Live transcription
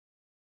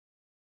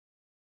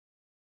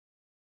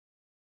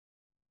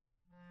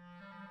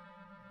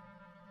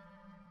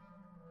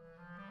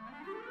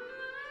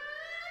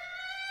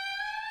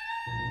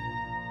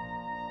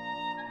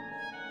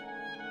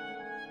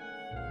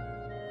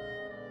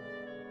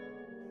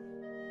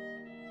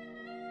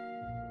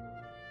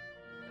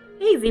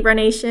Hey Zebra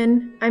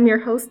Nation! I'm your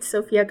host,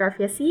 Sophia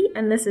Garfiasi,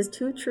 and this is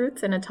Two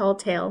Truths and a Tall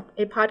Tale,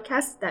 a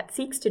podcast that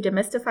seeks to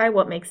demystify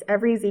what makes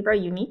every zebra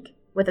unique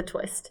with a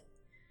twist.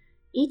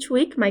 Each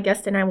week, my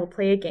guest and I will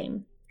play a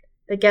game.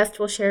 The guest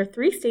will share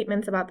 3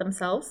 statements about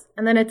themselves,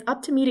 and then it's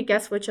up to me to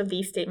guess which of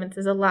these statements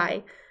is a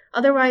lie,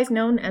 otherwise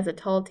known as a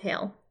tall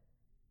tale.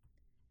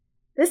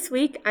 This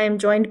week, I am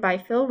joined by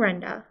Phil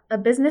Renda, a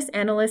business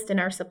analyst in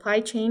our supply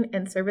chain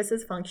and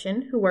services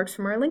function who works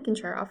from our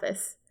Lincolnshire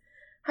office.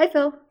 Hi,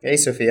 Phil. Hey,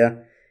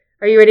 Sophia.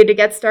 Are you ready to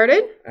get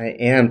started? I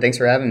am. Thanks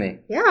for having me.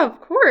 Yeah,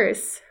 of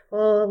course.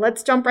 Well,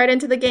 let's jump right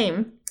into the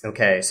game.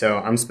 Okay, so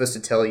I'm supposed to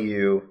tell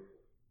you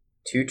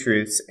 2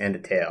 truths and a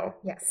tale.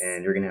 Yes.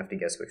 And you're going to have to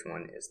guess which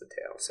one is the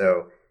tale.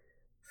 So,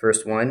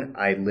 first one,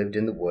 I lived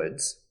in the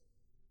woods.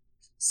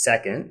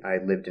 Second,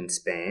 I lived in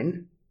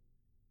Spain.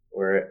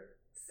 Or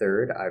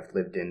third, I've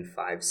lived in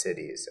 5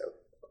 cities. So,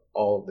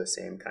 all the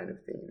same kind of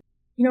theme.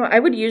 You know, I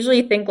would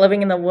usually think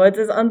living in the woods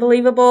is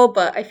unbelievable,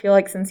 but I feel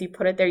like since you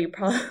put it there, you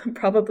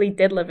probably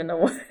did live in the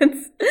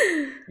woods.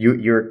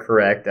 You're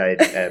correct.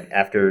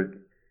 After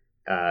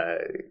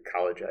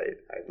college,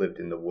 I lived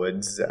in the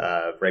woods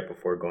right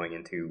before going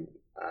into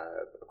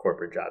a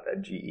corporate job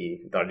at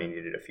GE. Thought I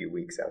needed a few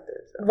weeks out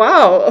there. So.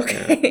 Wow,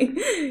 okay.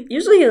 Yeah.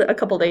 Usually a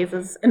couple days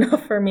is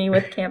enough for me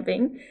with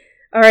camping.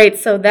 All right,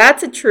 so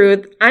that's a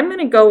truth. I'm going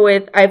to go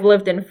with I've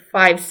lived in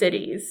 5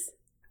 cities.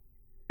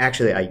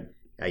 Actually,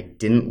 I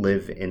didn't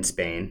live in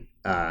Spain.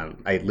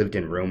 I lived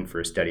in Rome for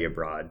a study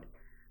abroad.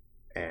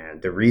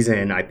 And the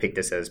reason I picked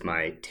this as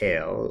my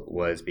tale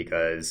was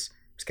because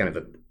it's kind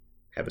of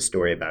have a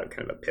story about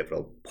kind of a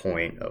pivotal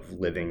point of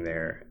living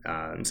there,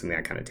 something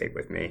I kind of take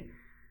with me.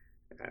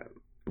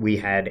 We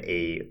had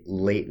a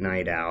late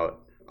night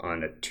out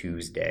on a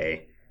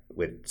Tuesday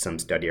with some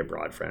study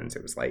abroad friends.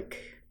 It was like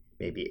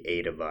maybe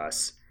 8 of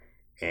us.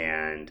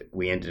 And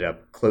we ended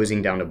up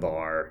closing down a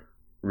bar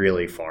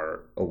really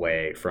far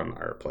away from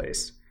our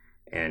place.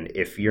 And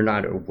if you're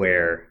not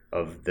aware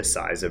of the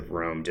size of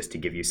Rome, just to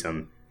give you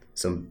some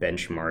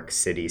benchmark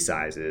city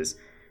sizes,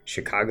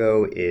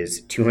 Chicago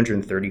is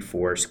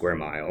 234 square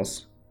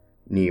miles.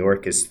 New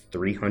York is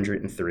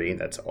 303,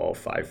 that's all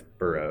 5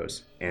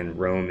 boroughs. And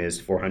Rome is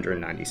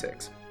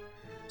 496.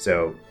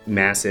 So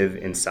massive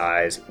in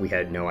size. We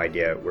had no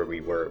idea where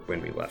we were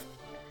when we left.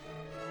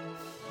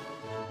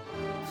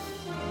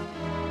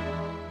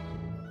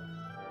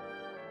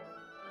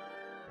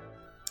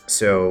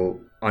 So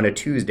on a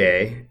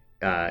Tuesday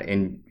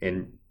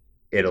in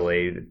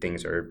Italy,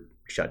 things are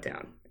shut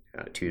down.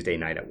 Tuesday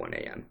night at 1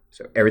 a.m.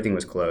 So everything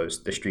was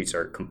closed. The streets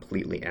are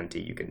completely empty.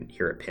 You can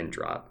hear a pin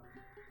drop.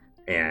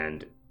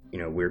 And, you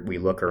know, we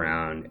look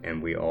around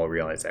and we all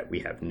realize that we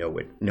have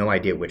no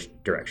idea which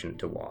direction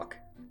to walk.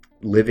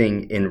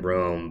 Living in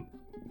Rome,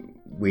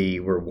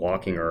 we were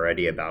walking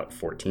already about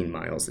 14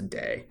 miles a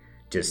day,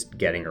 just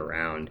getting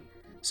around.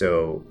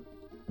 So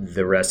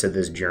the rest of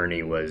this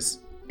journey was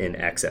in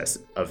excess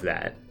of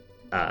that,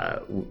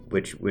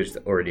 which was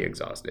already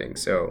exhausting.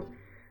 So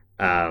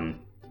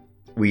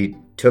we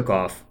took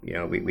off. You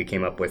know, we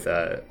came up with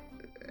a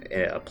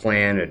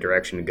plan, a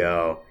direction to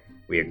go.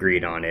 We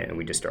agreed on it, and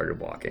we just started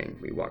walking.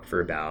 We walked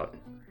for about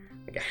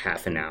like a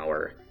half an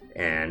hour,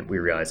 and we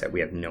realized that we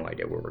have no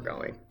idea where we're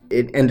going.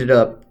 It ended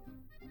up,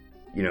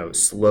 you know,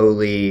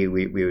 slowly.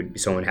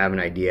 Someone have an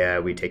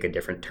idea, we take a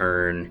different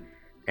turn,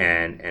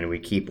 and we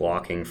keep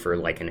walking for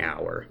like an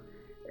hour,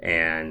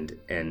 and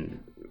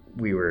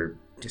we were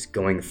just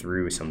going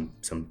through some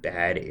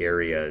bad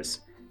areas,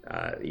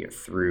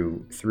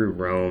 through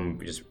Rome,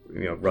 just,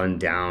 run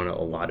down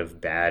a lot of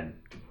bad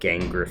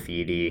gang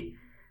graffiti.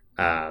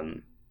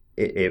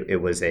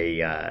 It was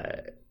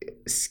a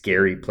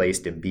scary place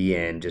to be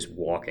in, just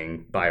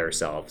walking by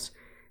ourselves,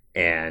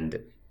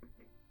 and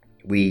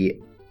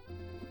we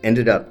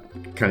ended up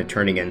kind of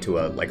turning into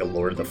a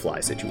Lord of the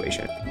Flies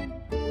situation.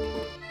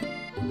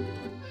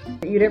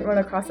 You didn't run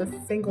across a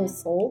single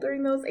soul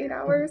during those 8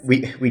 hours?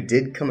 We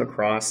did come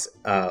across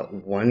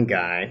one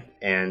guy,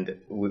 and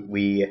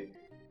we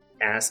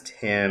asked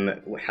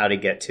him how to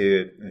get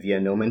to Via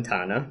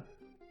Nomentana.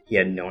 He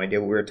had no idea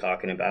what we were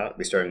talking about.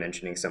 We started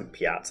mentioning some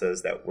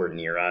piazzas that were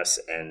near us,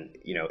 and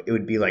it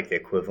would be like the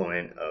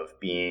equivalent of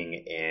being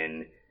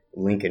in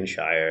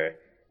Lincolnshire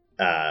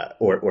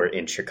or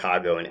in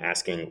Chicago and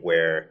asking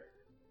where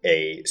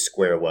a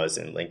square was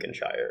in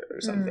Lincolnshire or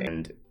something.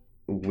 And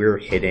we're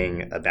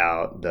hitting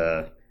about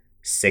the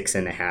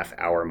 6.5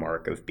 hour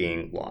mark of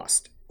being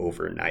lost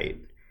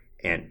overnight,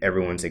 and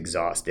everyone's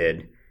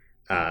exhausted.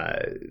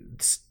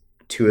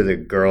 2 of the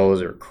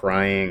girls are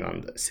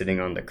crying sitting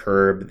on the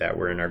curb that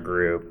were in our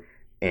group,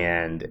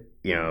 and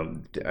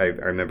I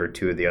remember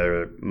 2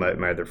 of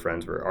my other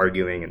friends were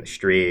arguing in the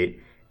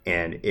street,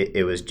 and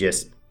it was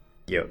just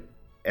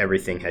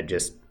everything had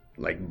just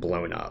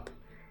blown up.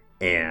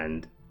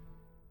 And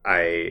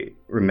I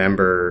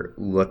remember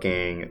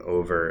looking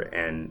over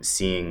and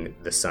seeing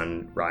the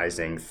sun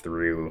rising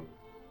through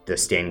the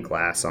stained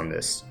glass on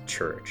this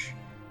church,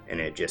 and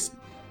it just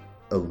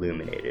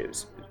illuminated. It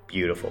was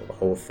beautiful. The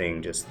whole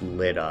thing just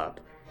lit up,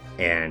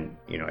 And,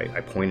 I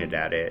pointed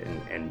at it,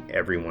 and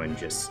everyone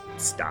just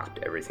stopped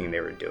everything they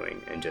were doing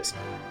and just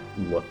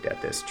looked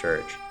at this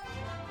church.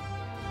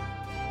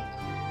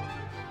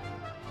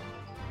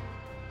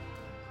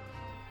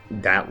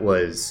 That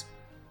was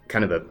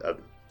kind of a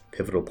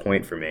pivotal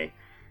point for me,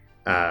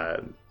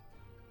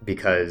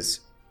 because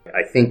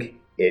I think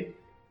it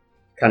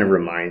kind of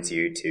reminds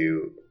you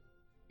to,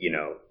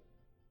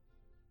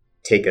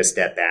 take a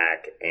step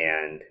back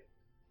and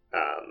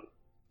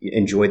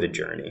enjoy the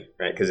journey,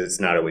 right? Because it's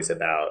not always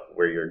about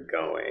where you're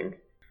going.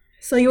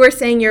 So you were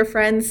saying your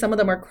friends, some of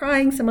them were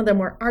crying, some of them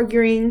were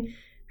arguing.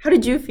 How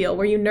did you feel?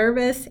 Were you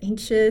nervous,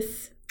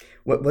 anxious?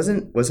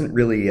 Wasn't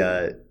really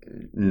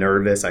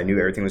nervous. I knew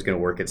everything was going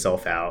to work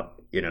itself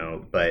out,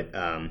 but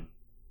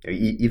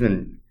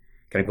even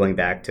kind of going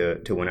back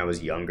to when I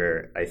was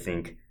younger, I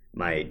think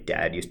my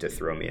dad used to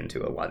throw me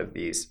into a lot of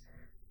these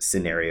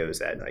scenarios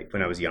that, like,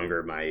 when I was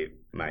younger,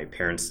 my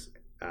parents,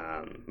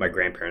 my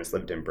grandparents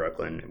lived in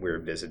Brooklyn. We were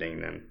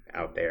visiting them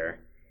out there,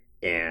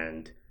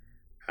 and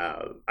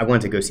I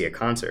wanted to go see a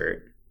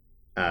concert.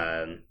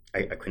 I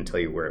couldn't tell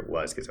you where it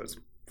was because I was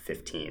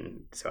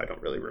 15, so I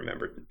don't really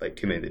remember like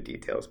too many of the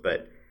details.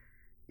 But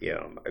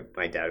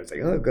my dad was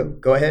like, "Oh,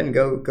 go ahead and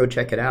go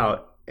check it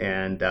out,"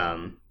 and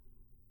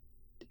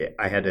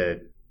I had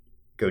to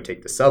go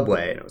take the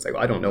subway, and I was like,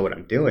 well, I don't know what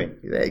I'm doing.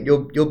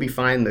 You'll be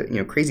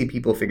fine. Crazy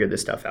people figure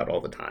this stuff out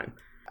all the time.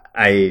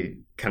 I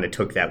kind of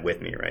took that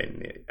with me,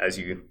 right? As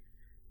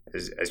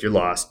you're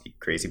lost,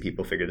 crazy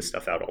people figure this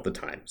stuff out all the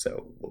time,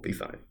 so we'll be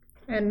fine.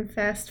 And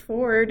fast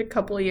forward a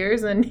couple of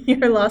years, and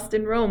you're lost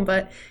in Rome,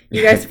 but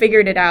you guys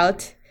figured it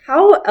out.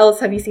 How else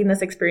have you seen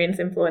this experience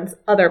influence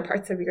other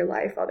parts of your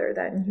life other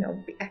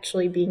than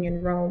actually being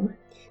in Rome?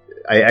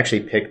 I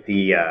actually picked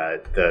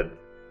the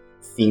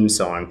theme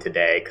song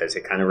today because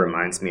it kind of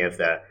reminds me of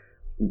the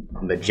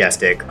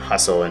majestic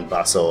hustle and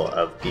bustle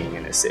of being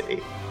in a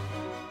city.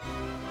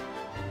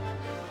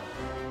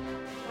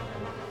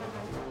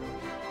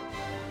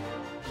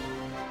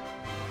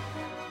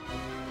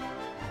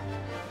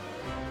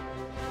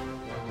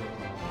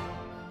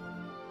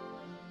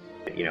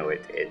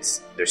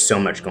 There's so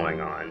much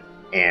going on,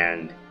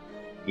 and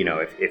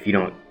if you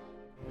don't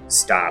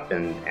stop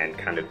and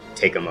kind of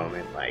take a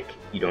moment, like,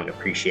 you don't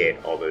appreciate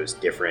all those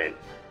different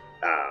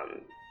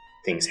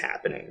things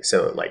happening.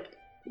 So, like,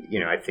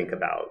 I think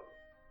about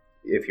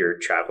if you're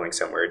traveling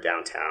somewhere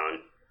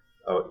downtown,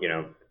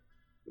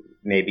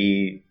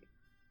 maybe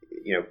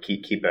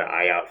keep an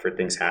eye out for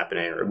things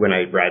happening. Or when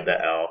I ride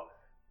the L,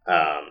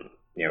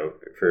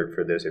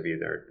 for those of you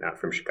that are not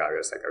from Chicago,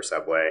 it's like our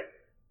subway.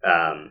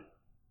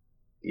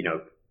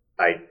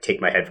 I take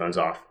my headphones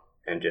off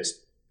and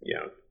just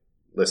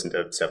listen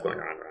to stuff going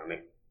on around me,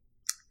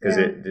 because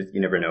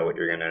you never know what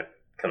you're gonna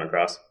come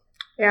across.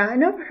 Yeah, I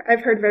know.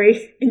 I've heard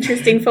very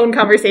interesting phone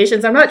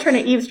conversations. I'm not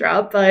trying to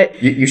eavesdrop,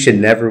 but you should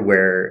never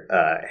wear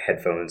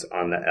headphones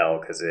on the L,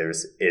 because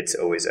it's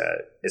always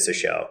a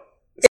show.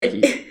 It's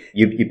like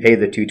you pay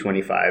the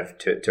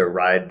 $225 to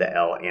ride the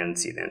L and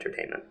see the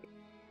entertainment.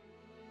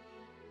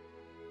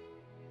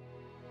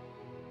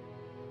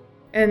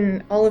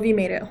 And all of you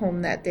made it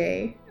home that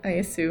day, I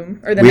assume,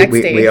 or the next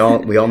day. We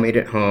all made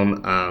it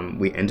home.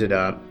 We ended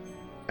up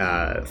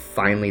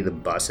finally the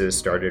buses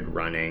started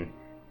running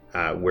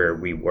where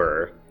we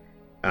were,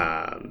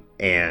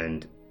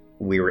 and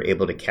we were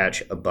able to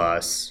catch a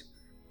bus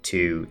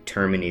to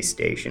Termini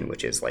Station,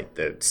 which is like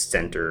the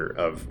center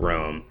of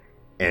Rome.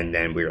 And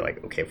then we were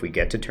like, okay, if we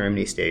get to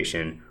Termini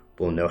Station,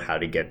 we'll know how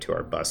to get to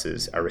our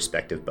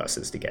respective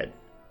buses to get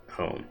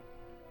home.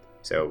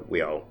 So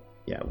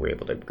we're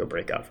able to go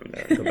break out from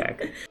there and go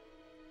back.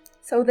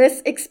 So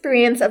this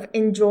experience of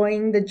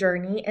enjoying the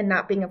journey and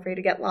not being afraid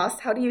to get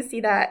lost, how do you see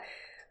that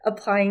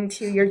applying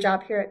to your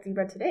job here at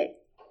Zebra today?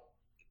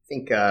 I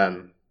think,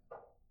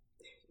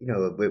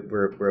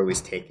 we're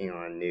always taking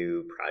on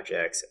new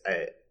projects.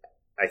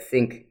 I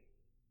think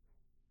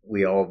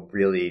we all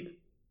really,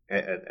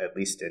 at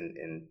least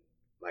in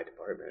my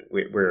department,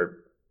 we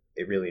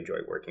really enjoy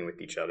working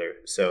with each other.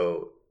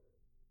 So,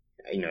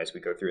 as we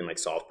go through and like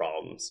solve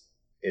problems,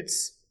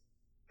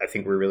 I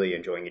think we're really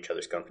enjoying each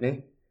other's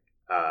company,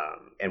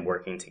 and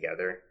working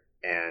together.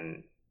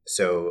 And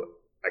so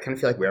I kind of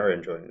feel like we are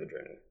enjoying the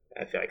journey.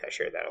 I feel like I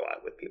share that a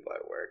lot with people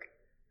at work,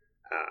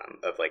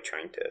 of like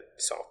trying to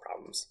solve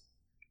problems.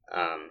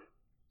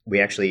 We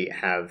actually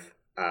have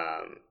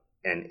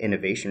an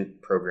innovation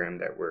program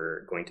that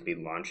we're going to be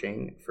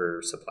launching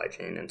for supply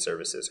chain and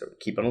services. So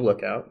keep on the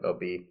lookout. They'll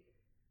be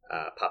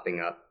popping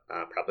up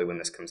probably when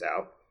this comes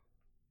out.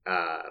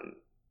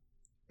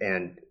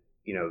 And,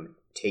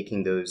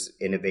 taking those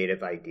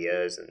innovative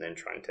ideas and then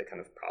trying to kind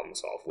of problem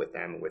solve with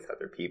them and with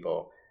other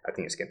people, I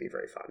think it's going to be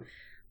very fun.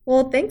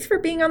 Well, thanks for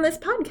being on this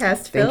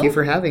podcast, Phil. Thank you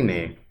for having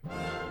me.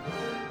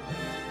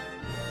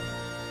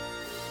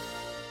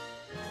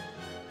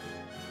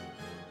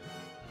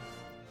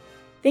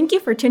 Thank you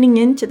for tuning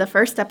in to the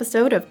first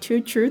episode of Two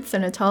Truths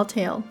and a Tall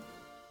Tale.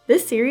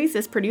 This series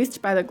is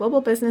produced by the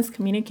Global Business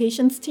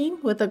Communications team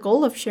with the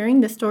goal of sharing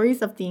the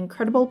stories of the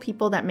incredible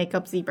people that make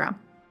up Zebra.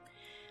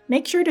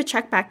 Make sure to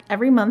check back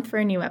every month for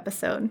a new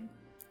episode.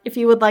 If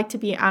you would like to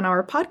be on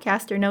our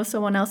podcast or know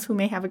someone else who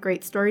may have a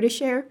great story to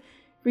share,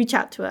 reach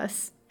out to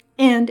us.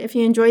 And if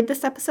you enjoyed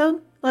this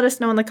episode, let us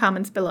know in the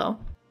comments below.